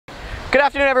Good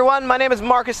afternoon, everyone. My name is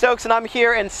Marcus Stokes, and I'm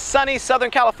here in sunny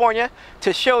Southern California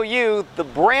to show you the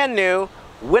brand new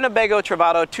Winnebago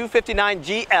Travato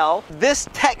 59GL. This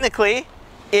technically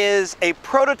is a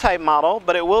prototype model,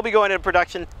 but it will be going into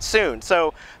production soon.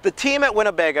 So the team at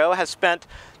Winnebago has spent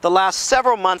the last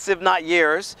several months, if not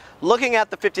years, looking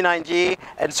at the 59G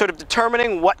and sort of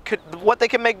determining what they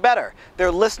can make better.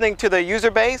 They're listening to the user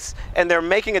base and they're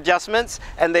making adjustments,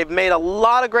 and they've made a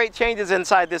lot of great changes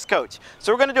inside this coach.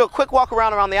 So we're going to do a quick walk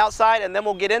around the outside, and then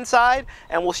we'll get inside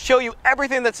and we'll show you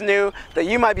everything that's new that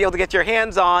you might be able to get your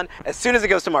hands on as soon as it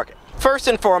goes to market. First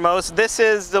and foremost, this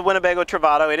is the Winnebago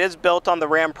Travato. It is built on the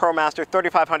Ram ProMaster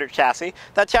 3500 chassis.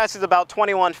 That chassis is about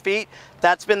 21 feet.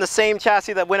 That's been the same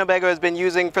chassis that Winnebago has been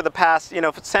using for the past,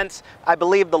 since I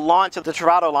believe the launch of the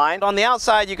Travato line. On the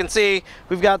outside, you can see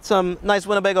we've got some nice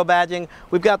Winnebago badging.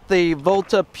 We've got the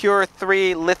Volta Pure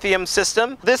 3 lithium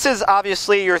system. This is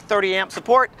obviously your 30 amp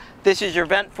support. This is your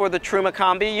vent for the Truma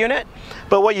Combi unit.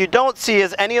 But what you don't see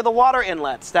is any of the water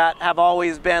inlets that have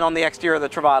always been on the exterior of the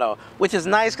Travato, which is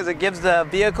nice because it gives the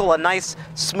vehicle a nice,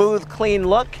 smooth, clean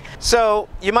look. So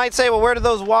you might say, well, where do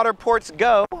those water ports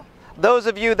go? Those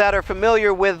of you that are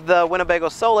familiar with the Winnebago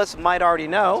Solus might already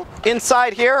know.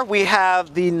 Inside here we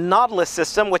have the Nautilus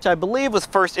system, which I believe was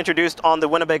first introduced on the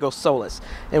Winnebago Solus.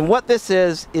 And what this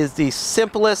is the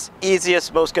simplest,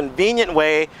 easiest, most convenient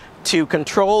way to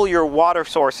control your water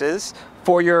sources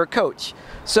for your coach.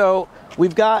 So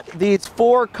we've got these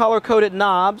 4 color-coded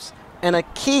knobs and a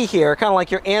key here, kind of like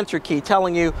your answer key,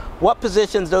 telling you what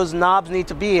positions those knobs need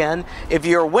to be in if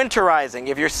you're winterizing,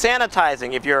 if you're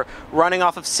sanitizing, if you're running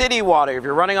off of city water, if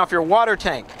you're running off your water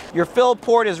tank. Your fill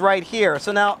port is right here.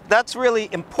 So now that's really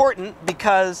important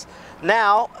because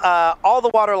now all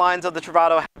the water lines of the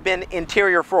Travato have been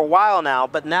interior for a while now,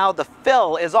 but now the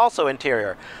fill is also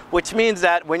interior, which means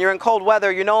that when you're in cold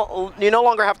weather, you no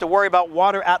longer have to worry about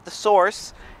water at the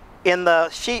source in the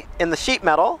sheet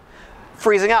metal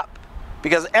freezing up,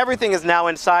 because everything is now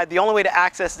inside. The only way to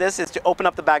access this is to open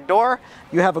up the back door.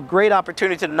 You have a great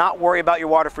opportunity to not worry about your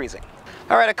water freezing.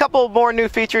 All right, a couple more new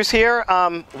features here.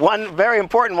 One very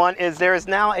important one is there is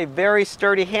now a very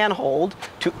sturdy handhold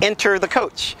to enter the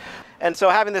coach. And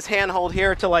so having this handhold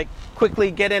here to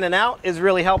quickly get in and out is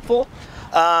really helpful.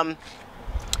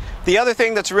 The other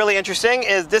thing that's really interesting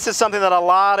is this is something that a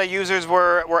lot of users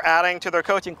were adding to their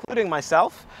coach, including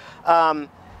myself.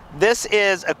 This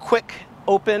is a quick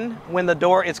open when the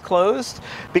door is closed.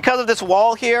 Because of this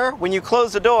wall here, when you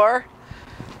close the door,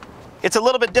 it's a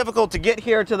little bit difficult to get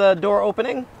here to the door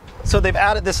opening. So they've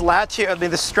added this latch here,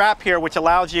 this strap here, which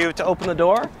allows you to open the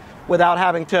door without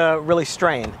having to really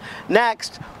strain.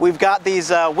 Next, we've got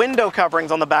these window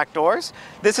coverings on the back doors.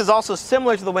 This is also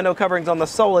similar to the window coverings on the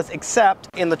Solus, except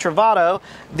in the Travato,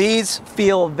 these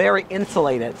feel very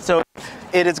insulated. So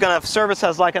it is going to serve us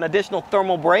as like an additional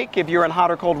thermal break if you're in hot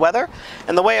or cold weather.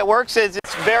 And the way it works is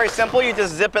it's very simple. You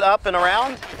just zip it up and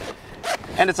around,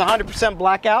 and it's 100%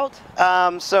 blackout.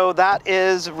 So that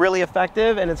is really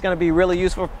effective, and it's going to be really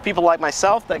useful for people like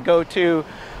myself that go to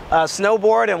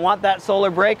snowboard and want that solar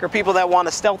break, or people that want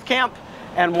to stealth camp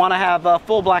and want to have a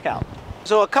full blackout.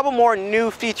 So a couple more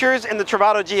new features in the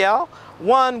Travato GL.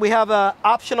 One, we have an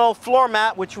optional floor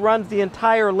mat which runs the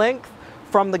entire length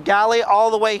from the galley all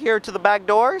the way here to the back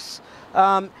doors.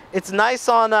 It's nice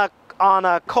on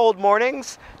cold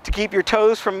mornings to keep your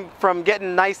toes from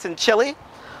getting nice and chilly.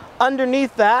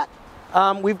 Underneath that,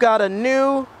 we've got a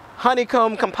new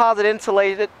honeycomb composite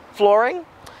insulated flooring,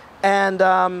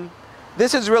 and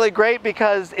this is really great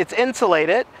because it's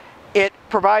insulated. It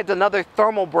provides another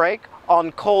thermal break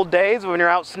on cold days when you're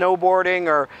out snowboarding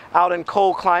or out in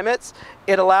cold climates.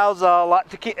 It allows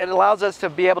us to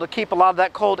be able to keep a lot of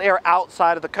that cold air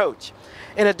outside of the coach.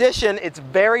 In addition, it's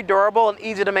very durable and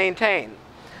easy to maintain.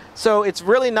 So it's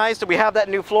really nice that we have that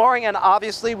new flooring, and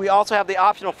obviously we also have the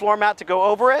optional floor mat to go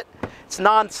over it. It's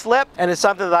non-slip, and it's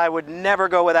something that I would never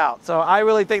go without. So I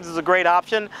really think this is a great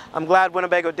option. I'm glad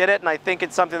Winnebago did it, and I think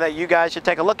it's something that you guys should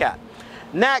take a look at.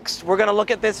 Next, we're going to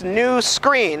look at this new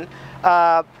screen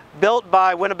built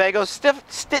by Winnebago's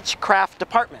Stitchcraft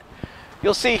department.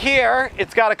 You'll see here,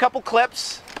 it's got a couple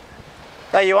clips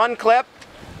that you unclip.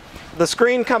 The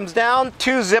screen comes down,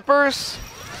 2 zippers,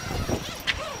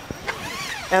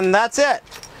 and that's it.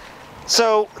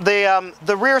 So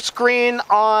the rear screen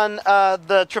on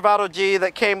the Travato G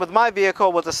that came with my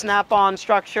vehicle was a snap-on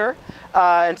structure.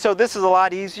 And so this is a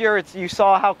lot easier. You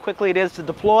saw how quickly it is to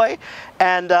deploy,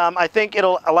 and I think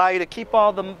it'll allow you to keep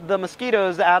all the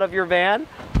mosquitoes out of your van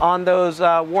on those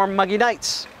warm, muggy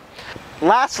nights.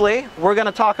 Lastly, we're going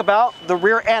to talk about the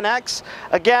rear annex.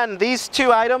 Again, these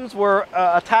 2 items were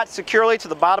attached securely to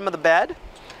the bottom of the bed,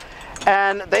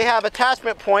 And they have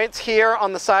attachment points here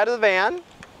on the side of the van,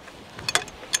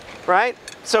 right?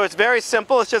 So it's very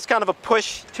simple. It's just kind of a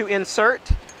push to insert.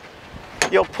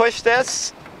 You'll push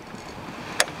this,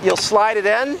 you'll slide it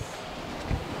in,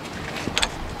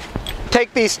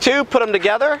 take these two, put them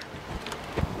together.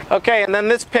 Okay, and then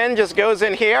this pin just goes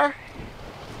in here.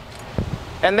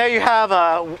 And there you have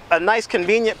a nice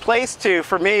convenient place to,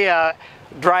 for me,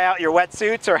 dry out your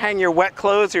wetsuits or hang your wet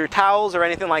clothes or your towels or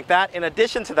anything like that. In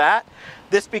addition to that,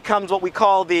 this becomes what we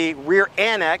call the rear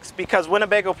annex, because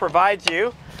Winnebago provides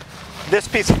you this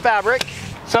piece of fabric.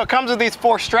 So it comes with these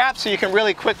 4 straps, so you can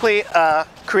really quickly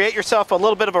create yourself a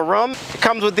little bit of a room. It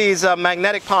comes with these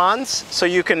magnetic ponds, so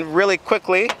you can really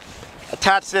quickly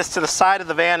attach this to the side of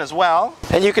the van as well.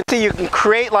 And you can see you can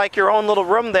create like your own little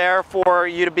room there for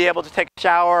you to be able to take a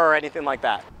shower or anything like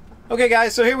that. Okay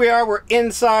guys, so here we are. We're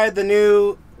inside the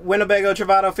new Winnebago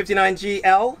Travato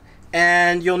 59GL,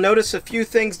 and you'll notice a few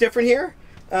things different here.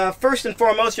 First and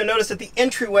foremost, you'll notice that the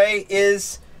entryway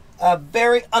is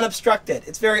very unobstructed.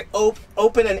 It's very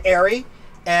open and airy,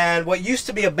 and what used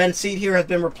to be a bench seat here has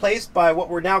been replaced by what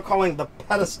we're now calling the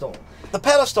pedestal. The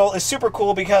pedestal is super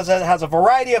cool because it has a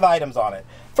variety of items on it.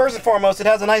 First and foremost, it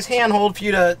has a nice handhold for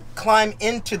you to climb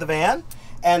into the van,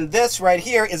 and this right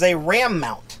here is a RAM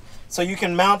mount. So you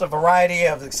can mount a variety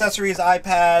of accessories,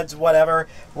 iPads, whatever.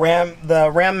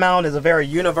 The RAM mount is a very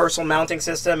universal mounting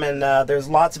system, and there's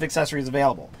lots of accessories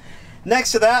available.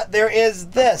 Next to that, there is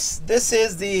this. This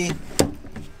is the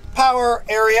power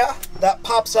area that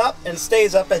pops up and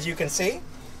stays up, as you can see.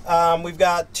 We've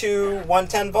got 2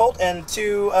 110 volt and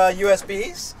 2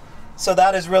 USBs. So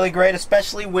that is really great,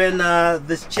 especially when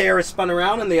this chair is spun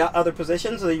around in the other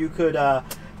position, so that you could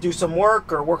do some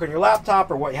work or work on your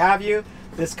laptop or what have you.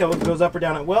 This goes up or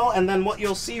down at will. And then what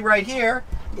you'll see right here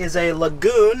is a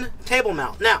Lagoon table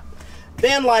mount. Now,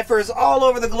 van lifers all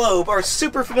over the globe are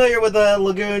super familiar with the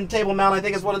Lagoon table mount. I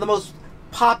think it's one of the most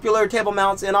popular table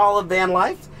mounts in all of van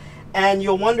life. And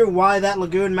you'll wonder why that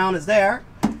Lagoon mount is there.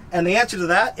 And the answer to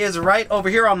that is right over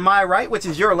here on my right, which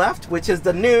is your left, which is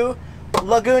the new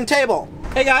Lagoon table.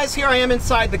 Hey guys, here I am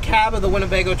inside the cab of the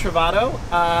Winnebago Travato.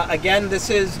 Again, this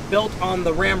is built on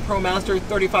the Ram ProMaster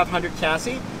 3500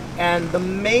 chassis. And the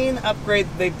main upgrade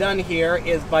that they've done here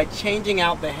is by changing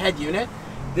out the head unit.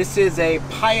 This is a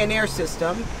Pioneer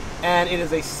system, and it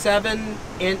is a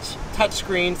 7-inch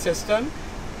touchscreen system.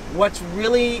 What's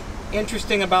really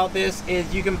interesting about this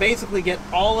is you can basically get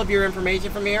all of your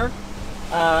information from here.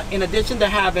 In addition to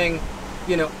having,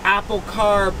 you know, Apple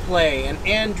CarPlay and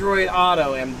Android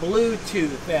Auto and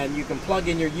Bluetooth, and you can plug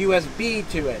in your USB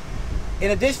to it.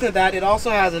 In addition to that, it also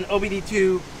has an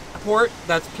OBD2 port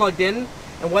that's plugged in.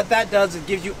 And what that does is it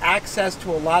gives you access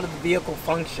to a lot of the vehicle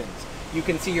functions. You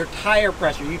can see your tire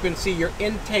pressure, you can see your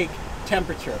intake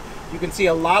temperature, you can see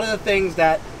a lot of the things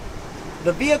that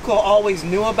the vehicle always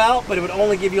knew about, but it would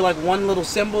only give you like one little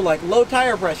symbol like low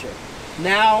tire pressure.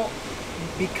 Now,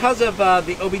 because of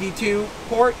the OBD2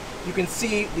 port, you can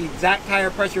see the exact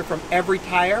tire pressure from every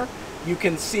tire. You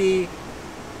can see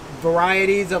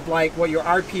varieties of like what your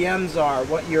RPMs are,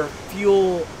 what your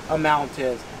fuel amount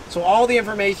is. So all the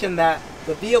information that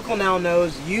the vehicle now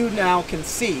knows, you now can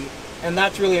see, and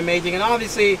that's really amazing. And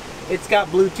obviously, it's got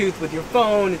Bluetooth with your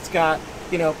phone. It's got,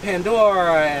 you know,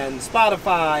 Pandora and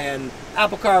Spotify and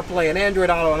Apple CarPlay and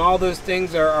Android Auto, and all those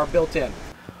things are built in.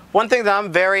 One thing that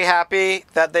I'm very happy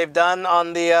that they've done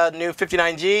on the new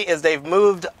 59G is they've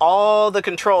moved all the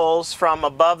controls from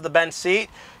above the bench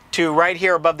seat to right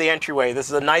here above the entryway. This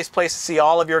is a nice place to see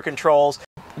all of your controls.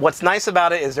 What's nice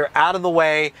about it is they're out of the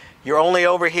way. You're only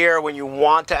over here when you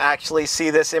want to actually see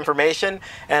this information,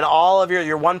 and all of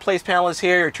your one place panel is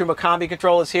here, your Truma Combi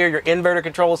control is here, your inverter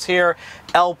control is here,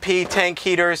 LP tank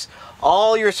heaters,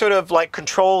 all your sort of like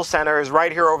control center is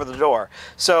right here over the door.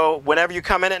 So whenever you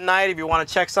come in at night, if you want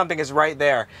to check something, is right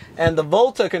there. And the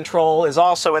Volta control is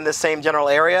also in this same general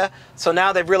area. So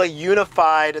now they've really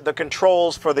unified the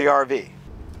controls for the RV.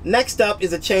 Next up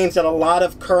is a change that a lot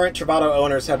of current Travato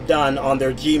owners have done on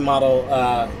their G model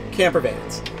camper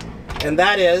vans. And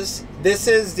that is, this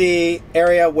is the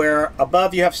area where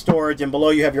above you have storage and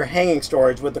below you have your hanging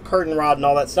storage with the curtain rod and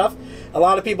all that stuff. A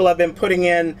lot of people have been putting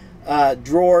in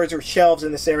drawers or shelves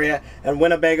in this area, and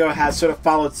Winnebago has sort of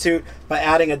followed suit by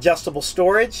adding adjustable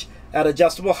storage at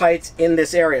adjustable heights in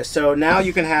this area. So now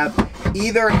you can have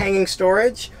either hanging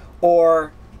storage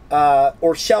or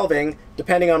shelving,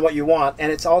 depending on what you want,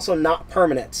 and it's also not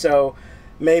permanent. So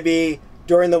maybe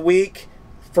during the week,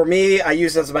 for me, I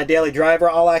use it as my daily driver.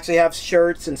 I'll actually have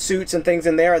shirts and suits and things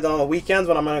in there. And then on the weekends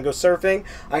when I'm going to go surfing,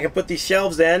 I can put these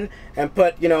shelves in and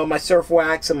put, you know, my surf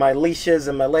wax and my leashes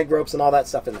and my leg ropes and all that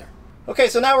stuff in there. Okay,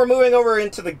 so now we're moving over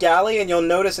into the galley, and you'll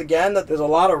notice again that there's a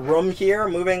lot of room here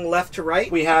moving left to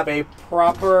right. We have a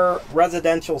proper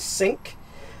residential sink,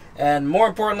 and more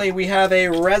importantly, we have a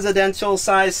residential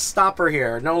size stopper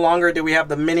here. No longer do we have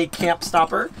the mini camp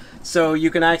stopper, so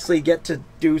you can actually get to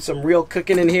do some real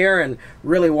cooking in here and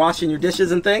really washing your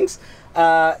dishes and things.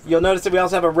 You'll notice that we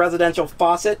also have a residential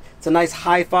faucet. It's a nice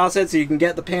high faucet, so you can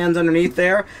get the pans underneath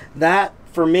there. That,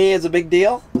 for me, is a big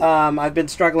deal. I've been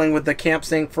struggling with the camp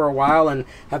sink for a while and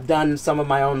have done some of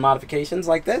my own modifications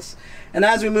like this. And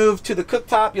as we move to the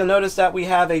cooktop, you'll notice that we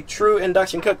have a true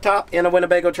induction cooktop in a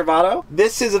Winnebago Travato.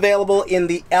 This is available in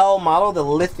the L model, the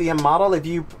lithium model.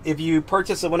 If you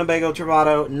purchase a Winnebago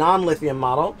Travato non-lithium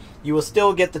model, you will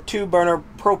still get the 2-burner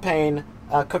propane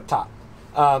cooktop.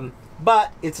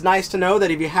 But it's nice to know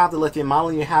that if you have the lithium model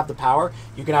and you have the power,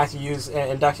 you can actually use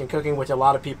induction cooking, which a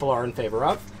lot of people are in favor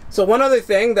of. So one other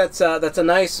thing that's a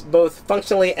nice, both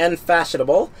functionally and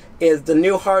fashionable, is the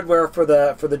new hardware for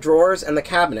the drawers and the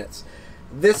cabinets.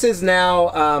 This is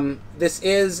now this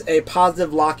is a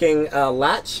positive locking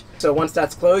latch. So once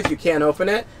that's closed, you can't open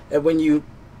it, and when you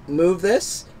move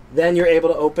this, then you're able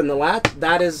to open the latch.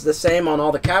 That is the same on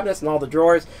all the cabinets and all the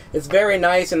drawers. It's very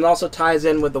nice, and it also ties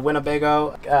in with the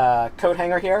Winnebago coat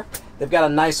hanger here. They've got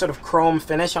a nice sort of chrome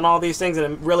finish on all these things,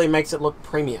 and it really makes it look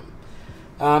premium.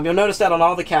 You'll notice that on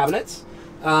all the cabinets.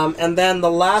 And then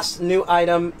the last new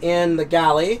item in the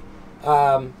galley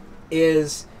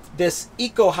is this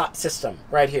EcoHot system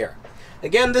right here.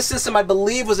 Again, this system, I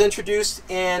believe, was introduced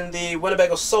in the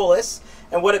Winnebago Solis,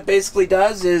 and what it basically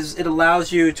does is it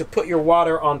allows you to put your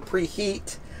water on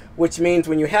preheat, which means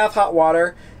when you have hot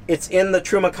water, it's in the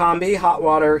Truma Combi hot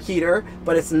water heater,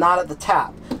 but it's not at the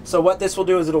tap. So what this will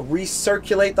do is it'll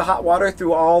recirculate the hot water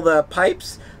through all the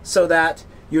pipes so that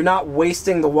you're not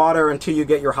wasting the water until you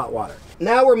get your hot water.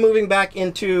 Now we're moving back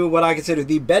into what I consider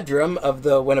the bedroom of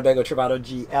the Winnebago Travato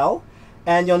GL.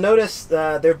 And you'll notice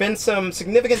there have been some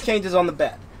significant changes on the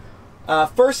bed.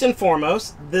 First and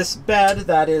foremost, this bed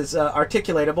that is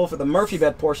articulatable for the Murphy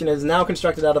bed portion is now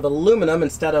constructed out of aluminum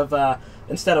instead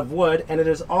of wood, and it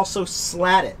is also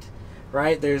slatted.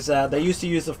 Right? They used to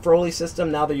use the Froley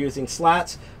system, now they're using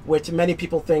slats, which many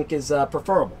people think is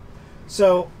preferable.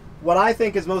 So what I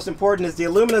think is most important is the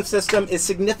aluminum system is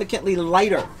significantly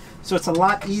lighter. So it's a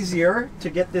lot easier to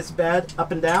get this bed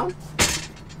up and down.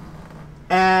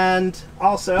 And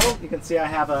also, you can see I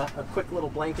have a quick little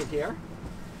blanket here.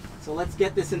 So let's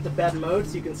get this into bed mode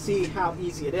so you can see how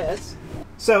easy it is.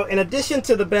 So in addition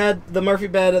to the bed, the Murphy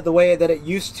bed, the way that it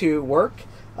used to work,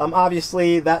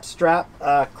 obviously that strap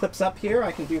clips up here.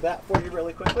 I can do that for you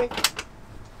really quickly.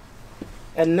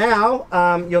 And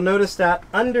now you'll notice that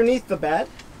underneath the bed,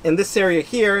 in this area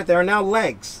here, there are now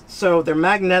legs. So they're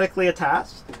magnetically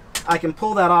attached. I can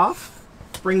pull that off,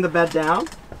 bring the bed down,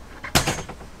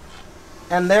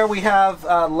 and there we have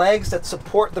legs that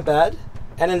support the bed.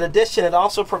 And in addition, it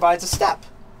also provides a step.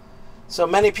 So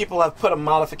many people have put a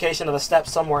modification of a step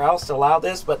somewhere else to allow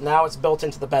this, but now it's built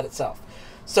into the bed itself.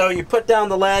 So you put down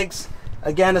the legs.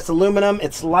 Again, it's aluminum,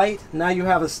 it's light. Now you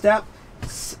have a step.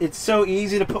 It's so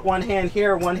easy to put one hand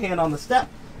here, one hand on the step,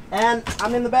 and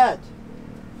I'm in the bed.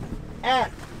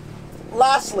 And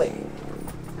lastly,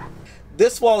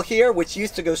 this wall here, which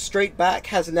used to go straight back,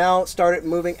 has now started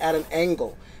moving at an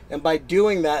angle. And by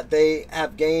doing that, they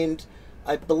have gained,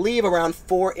 I believe, around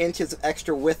 4 inches of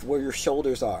extra width where your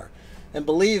shoulders are. And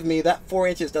believe me, that 4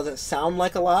 inches doesn't sound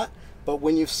like a lot, but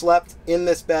when you've slept in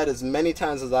this bed as many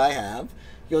times as I have,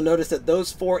 you'll notice that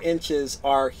those 4 inches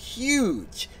are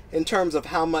huge in terms of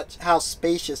how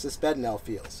spacious this bed now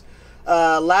feels.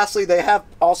 Lastly, they have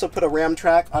also put a RAM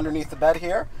track underneath the bed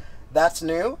here. That's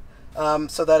new,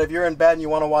 so that if you're in bed and you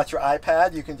want to watch your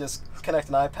iPad, you can just connect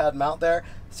an iPad mount there,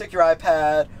 stick your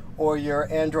iPad or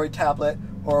your Android tablet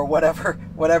or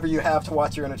whatever you have to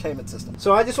watch your entertainment system.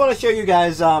 So I just want to show you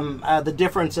guys the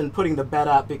difference in putting the bed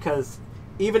up, because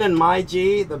even in my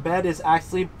G, the bed is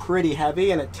actually pretty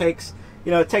heavy, and it takes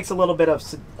a little bit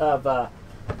of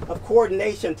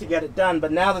coordination to get it done.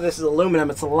 But now that this is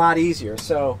aluminum, it's a lot easier.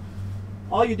 So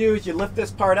all you do is you lift this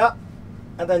part up,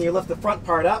 and then you lift the front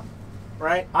part up,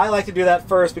 right? I like to do that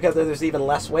first because there's even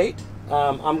less weight.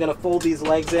 I'm going to fold these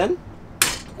legs in.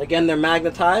 Again, they're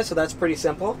magnetized, so that's pretty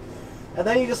simple. And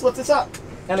then you just lift this up.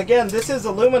 And again, this is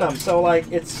aluminum, so like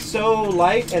it's so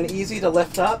light and easy to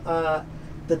lift up.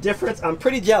 The difference, I'm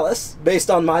pretty jealous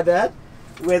based on my bed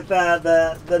with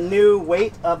the new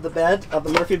weight of the bed, of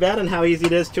the Murphy bed, and how easy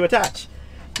it is to attach.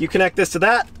 You connect this to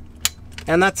that,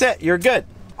 and that's it. You're good.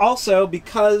 Also,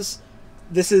 because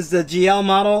This is the GL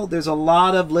model. There's a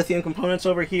lot of lithium components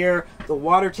over here. The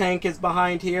water tank is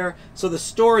behind here. So the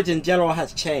storage in general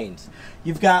has changed.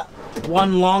 You've got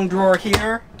one long drawer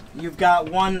here. You've got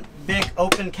one big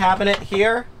open cabinet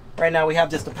here. Right now we have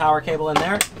just a power cable in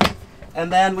there.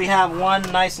 And then we have one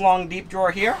nice long deep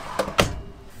drawer here.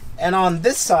 And on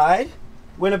this side,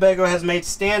 Winnebago has made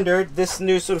standard this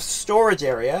new sort of storage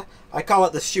area. I call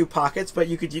it the shoe pockets, but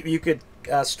you could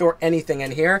store anything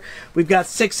in here. We've got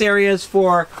 6 areas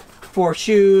for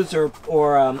shoes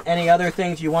or any other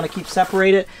things you want to keep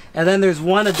separated. And then there's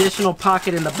one additional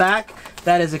pocket in the back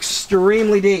that is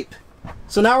extremely deep.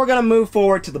 So now we're going to move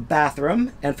forward to the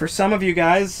bathroom. And for some of you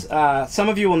guys, some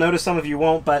of you will notice, some of you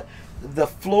won't, but the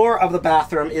floor of the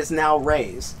bathroom is now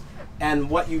raised. And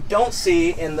what you don't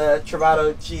see in the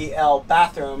Travato GL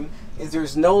bathroom is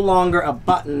there's no longer a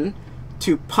button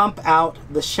to pump out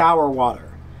the shower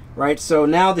water, right? So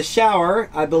now the shower,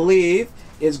 I believe,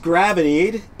 is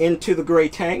gravitied into the gray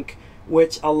tank,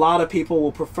 which a lot of people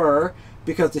will prefer,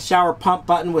 because the shower pump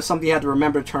button was something you had to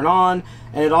remember to turn on,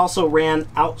 and it also ran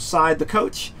outside the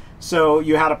coach. So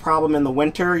you had a problem in the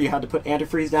winter, you had to put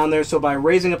antifreeze down there. So by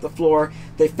raising up the floor,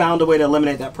 they found a way to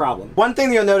eliminate that problem. One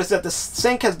thing you'll notice that the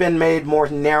sink has been made more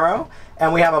narrow,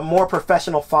 and we have a more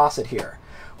professional faucet here.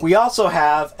 We also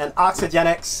have an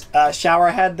Oxygenics shower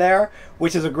head there,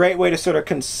 which is a great way to sort of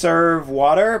conserve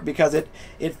water, because it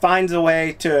finds a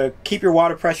way to keep your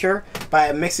water pressure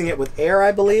by mixing it with air,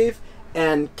 I believe,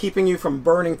 and keeping you from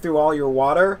burning through all your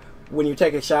water when you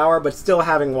take a shower, but still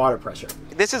having water pressure.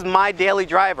 This is my daily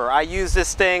driver. I use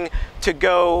this thing to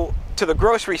go to the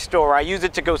grocery store. I use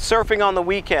it to go surfing on the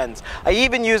weekends. I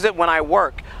even use it when I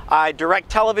work. I direct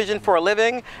television for a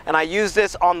living, and I use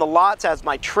this on the lots as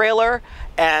my trailer.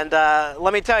 And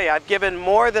let me tell you, I've given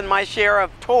more than my share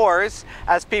of tours,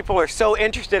 as people are so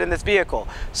interested in this vehicle.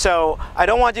 So I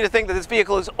don't want you to think that this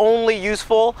vehicle is only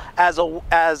useful as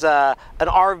an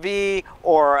RV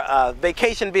or a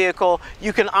vacation vehicle.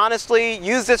 You can honestly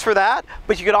use this for that,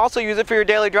 but you could also use it for your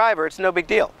daily driver. It's no big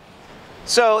deal.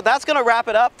 So that's going to wrap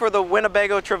it up for the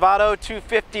Winnebago Travato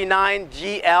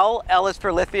 59GL. L is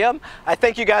for lithium. I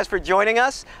thank you guys for joining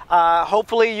us.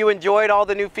 Hopefully you enjoyed all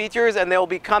the new features, and they'll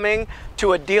be coming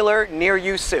to a dealer near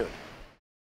you soon.